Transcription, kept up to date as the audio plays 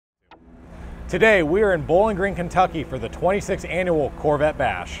Today, we are in Bowling Green, Kentucky for the 26th annual Corvette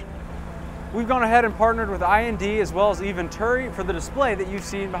Bash. We've gone ahead and partnered with I&D as well as even Korey for the display that you've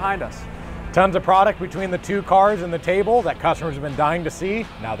seen behind us. Tons of product between the two cars and the table that customers have been dying to see.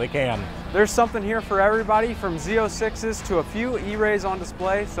 Now they can. There's something here for everybody, from Z06s to a few E-Rays on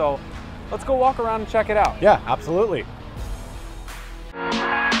display, so let's go walk around and check it out. Yeah, absolutely.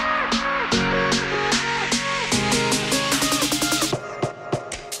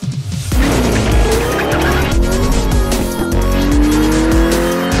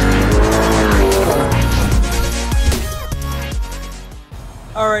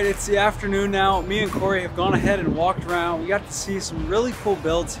 All right, it's the afternoon now. Me and Korey have gone ahead and walked around. We got to see some really cool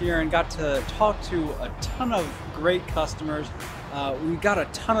builds here and got to talk to a ton of great customers. We got a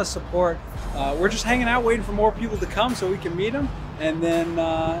ton of support. We're just hanging out waiting for more people to come so we can meet them, and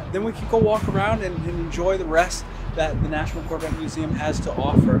then we can go walk around and enjoy the rest that the National Corvette Museum has to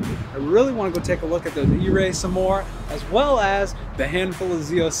offer. I really want to go take a look at those E-Rays some more, as well as the handful of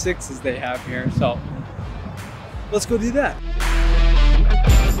Z06s they have here. So let's go do that.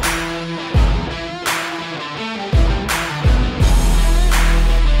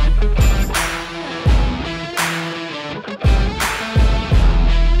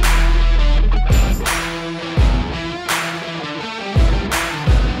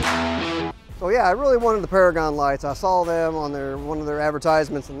 So yeah, I really wanted the Paragon lights. I saw them on one of their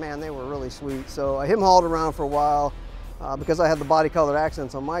advertisements, and man, they were really sweet. So I him-hauled around for a while because I had the body colored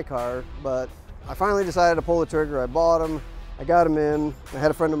accents on my car, but I finally decided to pull the trigger. I bought them, I got them in. I had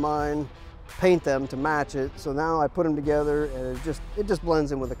a friend of mine paint them to match it. So now I put them together, and it just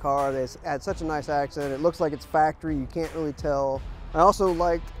blends in with the car. They add such a nice accent. It looks like it's factory, you can't really tell. I also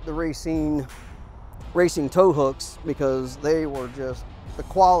liked the racing tow hooks because they were just, the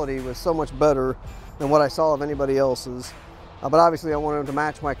quality was so much better than what I saw of anybody else's. But obviously I wanted them to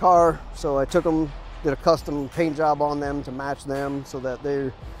match my car, so I took them, did a custom paint job on them to match them so that they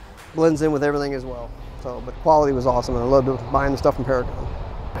blends in with everything as well. So, but quality was awesome, and I loved buying the stuff from Paragon.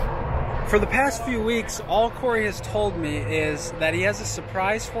 For the past few weeks, all Korey has told me is that he has a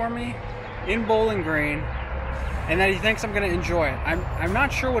surprise for me in Bowling Green, and that he thinks I'm going to enjoy it. I'm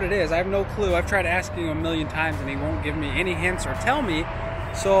not sure what it is. I have no clue. I've tried asking him a million times and he won't give me any hints or tell me.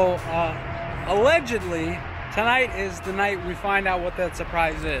 So allegedly, tonight is the night we find out what that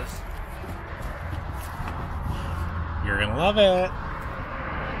surprise is. You're gonna love it.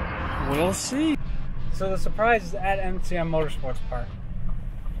 We'll see. So the surprise is at NCM Motorsports Park.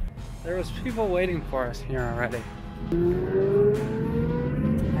 There was people waiting for us here already. Good.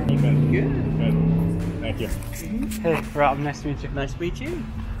 Good. Thank you. Hey, Rob, nice to meet you. Nice to meet you.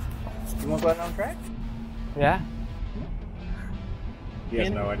 You want to go out on track? Yeah? He has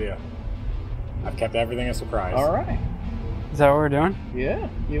no idea. I've kept everything a surprise. All right. Is that what we're doing? Yeah.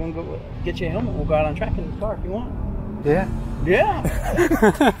 You want to go get your helmet? We'll go out on track in the car if you want. Yeah. Yeah.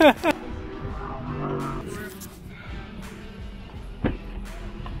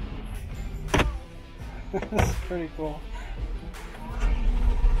 That's pretty cool.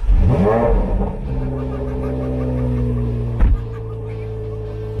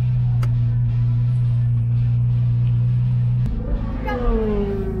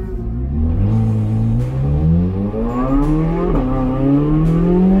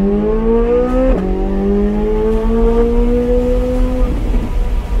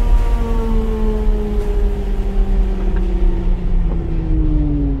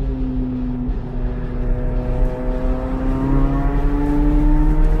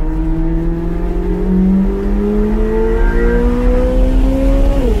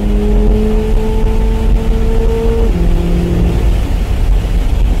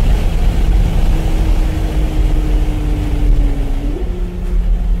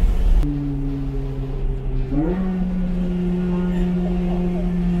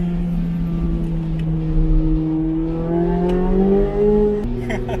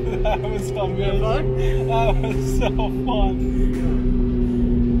 That was amazing. That was so fun.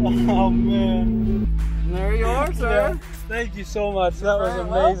 Oh man. There you are, sir. Yeah. Thank you so much. That was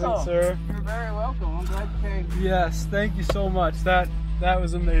amazing, welcome. sir. You're very welcome. I'm glad you came. Yes, thank you so much. That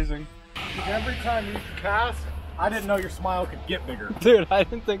was amazing. Every time you pass, I didn't know your smile could get bigger. Dude, I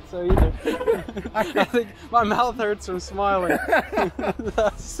didn't think so either. I think my mouth hurts from smiling.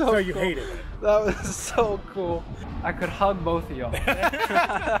 That's so you cool. hate it. That was so cool. I could hug both of y'all.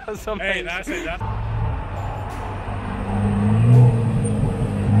 That was amazing. Hey, that's it.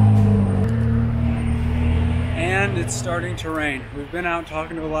 And it's starting to rain. We've been out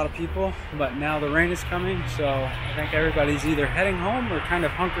talking to a lot of people, but now the rain is coming, so I think everybody's either heading home or kind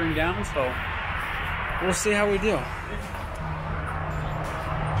of hunkering down, so we'll see how we do.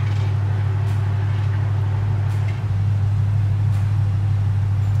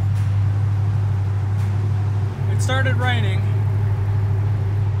 it started raining.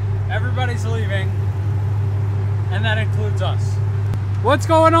 Everybody's leaving, and that includes us. What's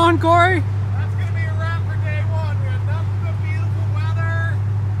going on, Korey? That's going to be a wrap for day one. We had nothing but beautiful weather.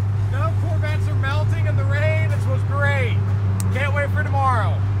 No Corvettes are melting in the rain. This was great. Can't wait for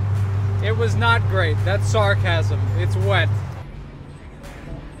tomorrow. It was not great. That's sarcasm. It's wet.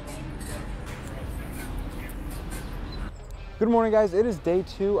 Good morning, guys. It is day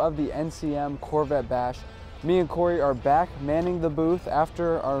 2 of the NCM Corvette Bash. Me and Korey are back manning the booth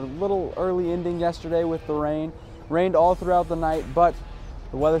after our little early ending yesterday with the rain. Rained all throughout the night, but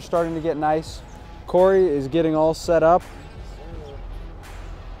the weather's starting to get nice. Korey is getting all set up.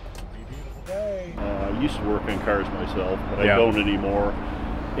 I used to work on cars myself, but I don't anymore,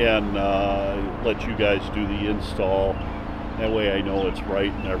 and let you guys do the install. That way I know it's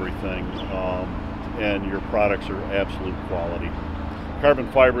right and everything, and your products are absolute quality.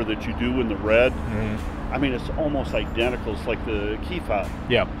 Carbon fiber that you do in the red, I mean, it's almost identical. It's like the key fob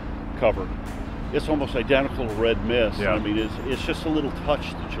cover. It's almost identical to red mist. I mean, it's just a little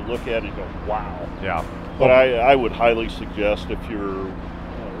touch that you look at and go, wow. But I would highly suggest, if you're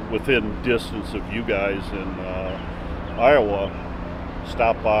within distance of you guys in Iowa,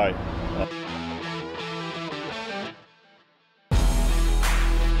 stop by.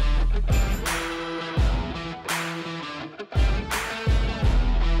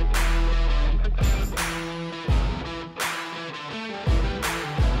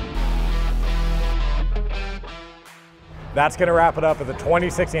 That's going to wrap it up at the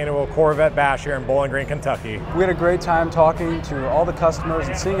 26th annual Corvette Bash here in Bowling Green, Kentucky. We had a great time talking to all the customers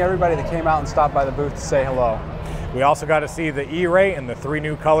and seeing everybody that came out and stopped by the booth to say hello. We also got to see the E-Ray and the 3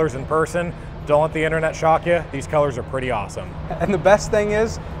 new colors in person. Don't let the internet shock you. These colors are pretty awesome. And the best thing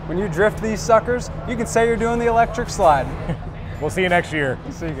is, when you drift these suckers, you can say you're doing the electric slide. We'll see you next year.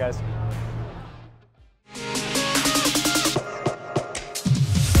 See you guys.